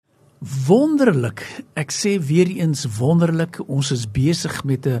Wonderlik, ek sê weer eens wonderlik, ons is besig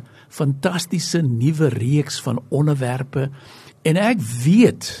met 'n fantastiese nuwe reeks van onderwerpe en ek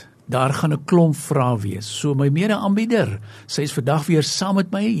weet, daar gaan 'n klomp vrae wees. So my mede-aanbieder, sy is vandag weer saam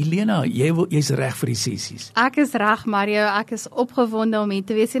met my, Helena, jy's reg vir die sessies. Ek is reg, Mario, ek is opgewonde om hier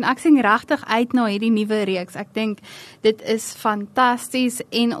te wees en ek sien regtig uit na hierdie nuwe reeks. Ek dink dit is fantasties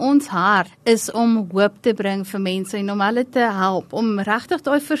en ons hart is om hoop te bring vir mense en om hulle te help, om regtig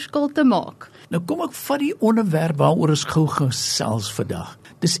daai verskil te maak. Nou kom ek vat die onderwerp waaroor ons gou gesels vandag.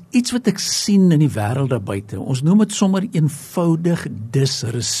 Dis iets wat ek sien in die wêreld daar buite. Ons noem dit sommer eenvoudig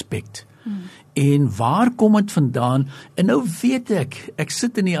disrespek. En waar kom dit vandaan? En nou weet ek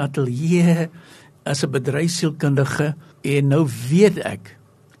sit in die ateljee as 'n bedryfsielkundige en nou weet ek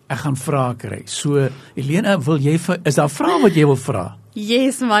gaan vrae kry. So Helena, is daar vrae wat jy wil vra?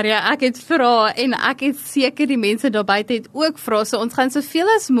 Yes, Maria, ek het vrae en ek het seker die mense daar buite het ook vrae, so ons gaan soveel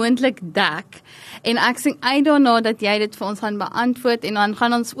as moontlik dek. En ek sien uit daarna dat jy dit vir ons gaan beantwoord en dan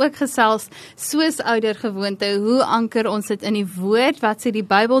gaan ons ook gesels soos ouer gewoonte, hoe anker ons dit in die woord, wat sê die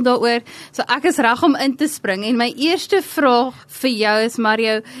Bybel daaroor. So ek is reg om in te spring en my eerste vraag vir jou is,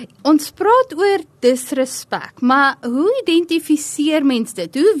 Mario, ons praat oor disrespek, maar hoe identifiseer mens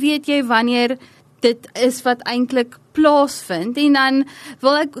dit? Hoe weet jy wanneer dit is wat eintlik plaasvind? En dan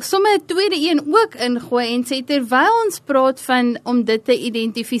wil ek sommer 'n tweede een ook ingooi en sê, terwyl ons praat van om dit te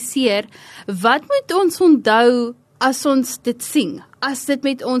identifiseer, wat moet ons onthou as ons dit sien? As dit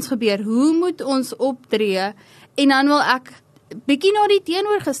met ons gebeur, hoe moet ons optree? En dan wil ek bietjie na die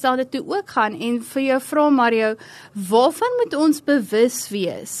teenoorgestelde toe ook gaan en vir jou vra, Mario, waarvan moet ons bewus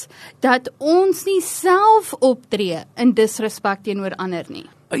wees dat ons nie self optree in disrespek teenoor ander nie?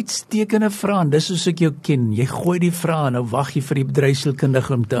 Uitstekende vraag, dis soos ek jou ken. Jy gooi die vraag en nou wag jy vir die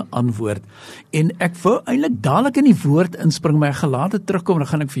bedryfsielkundige om te antwoord. En ek wou eintlik dadelik in die woord inspring, maar ek gaan later terugkom en dan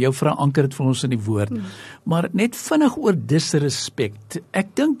gaan ek vir jou vra, anker dit vir ons in die woord. Maar net vinnig oor disrespek.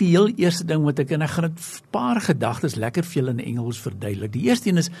 Ek dink die heel eerste ding wat ek gaan dit paar gedagtes lekker vir julle in Engels verduidelik. Die eerste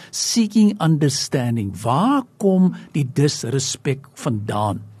een is seeking understanding. Waar kom die disrespek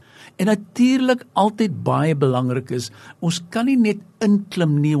vandaan? En natuurlik altyd baie belangrik is, ons kan nie net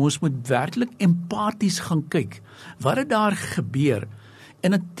inklim nie, ons moet werklik empaties gaan kyk. Wat het daar gebeur? En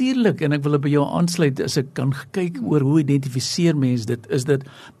natuurlik, en ek wil by jou aansluit, as ek kan kyk oor hoe identifiseer mens dit, is dit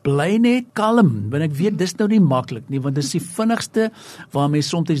bly net kalm, want ek weet dis nou nie maklik nie, want dis die vinnigste waarmee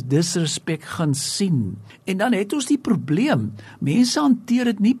soms disrespek gaan sien. En dan het ons die probleem, mense hanteer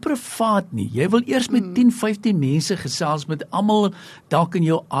dit nie privaat nie, jy wil eers met 10, 15 mense gesels met almal dalk in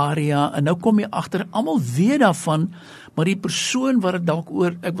jou area, en nou kom jy agter, almal weet daarvan, maar die persoon wat het dalk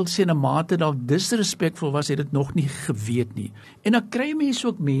oor, ek wil sê 'n mate dalk disrespekvol was, het dit nog nie geweet nie. En dan kry mense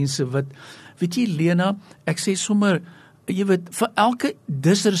ook mense wat, weet jy Helena, ek sê sommer, jy weet, vir elke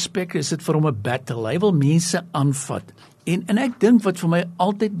disrespek is dit vir hom 'n battle, hy wil mense aanvat. En ek dink wat vir my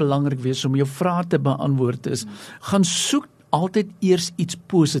altyd belangrik wees om jou vrae te beantwoord is, gaan soek altyd eers iets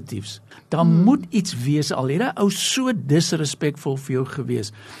positiefs. Daar moet iets wees, al het 'n ou so disrespekvol vir jou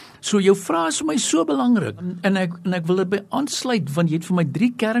gewees. So jou vraag is vir my so belangrik, en ek wil dit by aansluit, want jy het vir my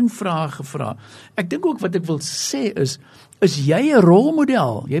 3 kernvrae gevra. Ek dink ook wat ek wil sê is jy 'n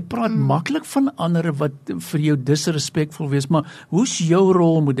rolmodel? Jy praat maklik van ander wat vir jou disrespekvol wees, maar hoe's jou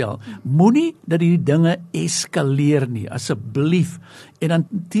rolmodel? Moenie dat die dinge eskaleer nie, asseblief. En dan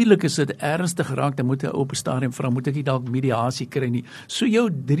natuurlik is dit ernstig geraak, dan moet jy op 'n stadium vra, moet ek nie dalk mediasie kry nie. So jou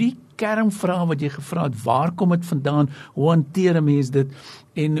 3 kernvrae wat jy gevra het, waar kom dit vandaan, hoe hanteer 'n mens dit,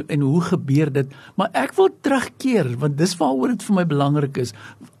 en hoe gebeur dit? Maar ek wil terugkeer, want dis waaroor dit vir my belangrik is.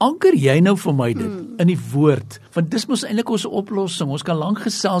 Anker jy nou vir my dit in die woord, want dis mos eintlik ons oplossing. Ons kan lank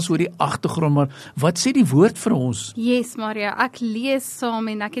gesels oor die agtergrond, maar wat sê die woord vir ons? Yes, Maria, ek lees saam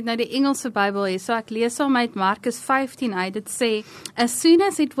en ek het nou die Engelse Bybel hier, so ek lees saam uit Markus 15 uit. Dit sê, as soon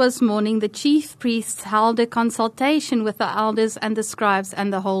as it was morning, the chief priests held a consultation with the elders and the scribes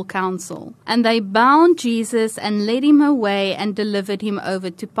and the whole council. And they bound Jesus and led him away and delivered him over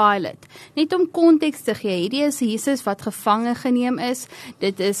to Pilate. Net om konteks te gee, hierdie is Jesus wat gevange geneem is.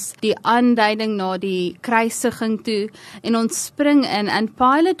 Dit is die aanduiding na die kruisiging toe. En ons spring in, and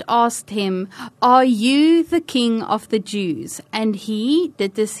Pilate asked him, "Are you the king of the Jews?" And he,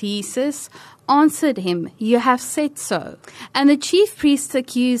 dit is Jesus, answered him, "You have said so." And the chief priests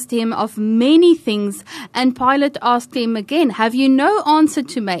accused him of many things, and Pilate asked him again, "Have you no answer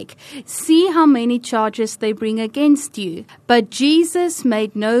to make? See how many charges they bring against you." But Jesus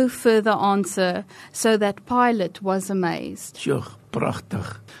made no further answer, so that Pilate was amazed. Sjoe,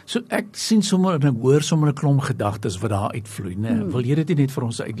 Pragtig. So ek sien sommer en ek hoor sommer 'n klomp gedagtes wat daar uitvloei, né? Wil jy dit nie net vir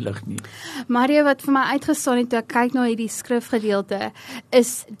ons uitlig nie? Mario, wat vir my uitgestaan het toe ek kyk na hierdie skrifgedeelte,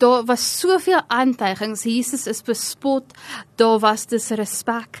 is daar was soveel aantuigings. Jesus is bespot, daar was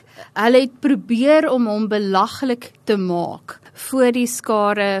disrespek. Hulle het probeer om hom belaglik te maak voor die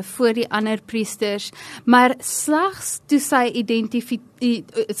skare, voor die ander priesters, maar slegs toe sy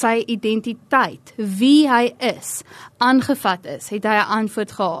identiteit, wie hy is, aangevat is, het hy 'n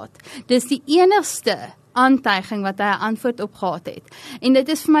antwoord gehad. Dis die enigste aantuiging wat hy 'n antwoord op gehad het. En dit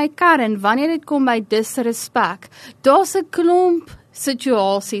is vir my kern, wanneer dit kom by disrespek, daar's 'n klomp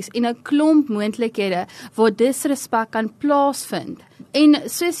situasies en 'n klomp moontlikhede waar disrespek kan plaasvind. En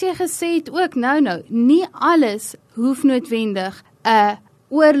soos jy gesê het ook, nie alles hoef noodwendig 'n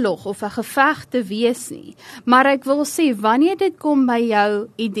oorlog of 'n geveg te wees nie. Maar ek wil sê, wanneer dit kom by jou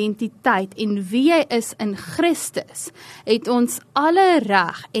identiteit en wie jy is in Christus, het ons alle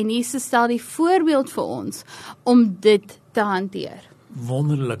reg, en Jesus stel die voorbeeld vir ons, om dit te hanteer.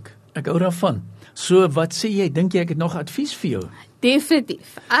 Wonderlik, ek hou daarvan. So, wat sê jy? Dink jy ek het nog advies vir jou?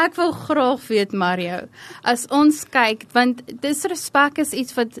 Definitief. Ek wil graag weet, Mario, as ons kyk, want disrespek is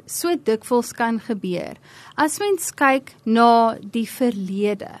iets wat so dikwels kan gebeur. As mens kyk na die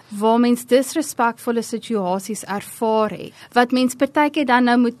verlede, waar mens disrespekvolle situasies ervaar het, wat mens partykeer dan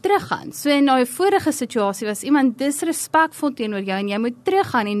nou moet teruggaan. So in daai vorige situasie was iemand disrespekvol teenoor jou en jy moet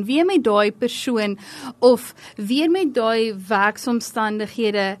teruggaan en weer met daai persoon of weer met daai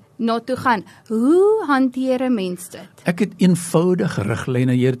werksomstandighede na toe gaan. Hoe hanteer 'n mens dit? Ek het eenvoudige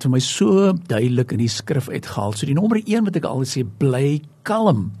riglyne, Here, het vir my so duidelik in die skrif uitgehaal. So die nommer 1 wat ek al sê, bly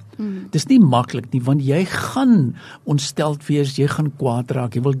kalm. Dis nie maklik nie, want jy gaan ontsteld wees, jy gaan kwaad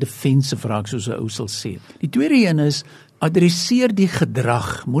raak, jy wil defensive raak, soos 'n ou sal sê. Die tweede een is, adresseer die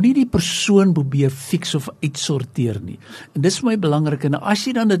gedrag, moenie die persoon probeer fix of uitsorteer nie. En dis vir my belangrik, en as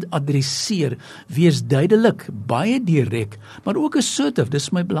jy dan dit adresseer, wees duidelik, baie direk, maar ook assertive,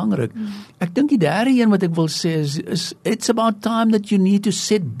 dis my belangrik. Ek dink die derde een wat ek wil sê is it's about time that you need to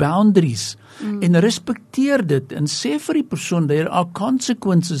set boundaries, en respekteer dit, en sê vir die persoon, there are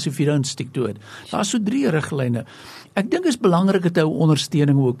consequences if you don't stick to it. Daar is so 3 riglyne. Ek dink is belangrik dat jy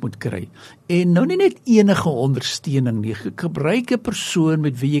ondersteuning ook moet kry. En nou nie net enige ondersteuning nie, gebruik 'n persoon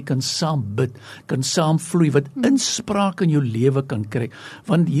met wie jy kan saam bid, kan saam vloei, wat inspraak in jou lewe kan kry,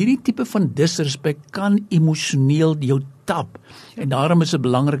 want hierdie tipe van disrespek kan emosioneel jou tap, en daarom is dit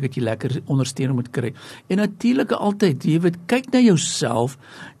belangrik dat jy lekker ondersteuning moet kry. En natuurlik altyd, jy weet, kyk na jouself,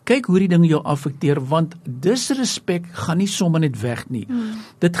 kyk hoe die ding jou affekteer, want disrespek gaan nie sommer net weg nie.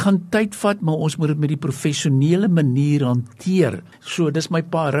 Dit gaan tyd vat, maar ons moet dit met die professionele manier hanteer. So, dis my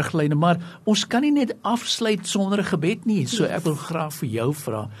paar riglyne, maar ons kan nie net afsluit sonder 'n gebed nie. So, ek wil graag vir jou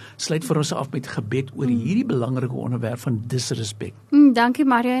vra, sluit vir ons af met gebed oor hierdie belangrike onderwerp van disrespek. Dankie,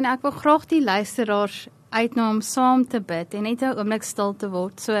 Mario, en ek wil graag die luisteraars uitnooi om saam te bid en net 'n oomblik stil te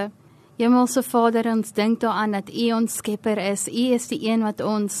word. So, Hemelse Vader, ons dink daaraan dat U ons skepper is. U is die een wat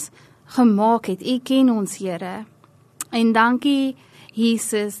ons gemaak het. U ken ons, Here. En dankie,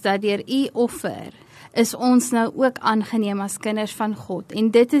 Jesus, dat deur U offer is ons nou ook aangeneem as kinders van God. En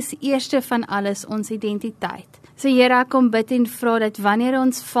dit is eerste van alles ons identiteit. So Here, ek kom bid en vra dat wanneer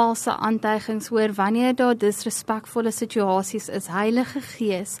ons valse aantuigings hoor, wanneer daar disrespekvolle situasies is, Heilige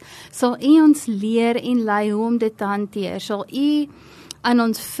Gees, sal U ons leer en lei hoe om dit te hanteer. Sal U aan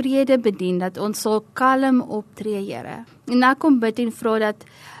ons vrede bedien, dat ons sal kalm optree, Here. En ek kom bid en vra dat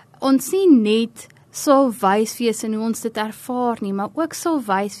ons nie net sal wys wees in hoe ons dit ervaar nie, maar ook sal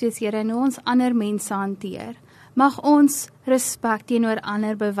wys wees, Here, in hoe ons ander mense hanteer. Mag ons respek teenoor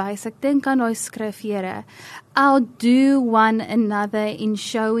ander bewys. Ek dink aan daai skrif, Here. Outdo one another in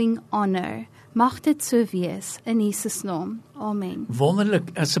showing honor. Mag dit so wees, in Jesus naam. Amen.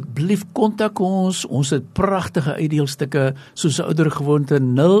 Wonderlik, asseblief kontak ons het pragtige uitdeelstukke, soos 'n ouer gewoonte,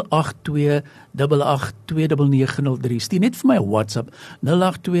 082882903. Stuur net vir my WhatsApp,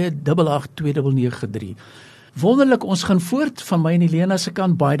 082882903. Wonderlik, ons gaan voort van my en Helena se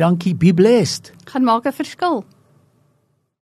kant. Baie dankie, be blessed. Gaan maak 'n verskil.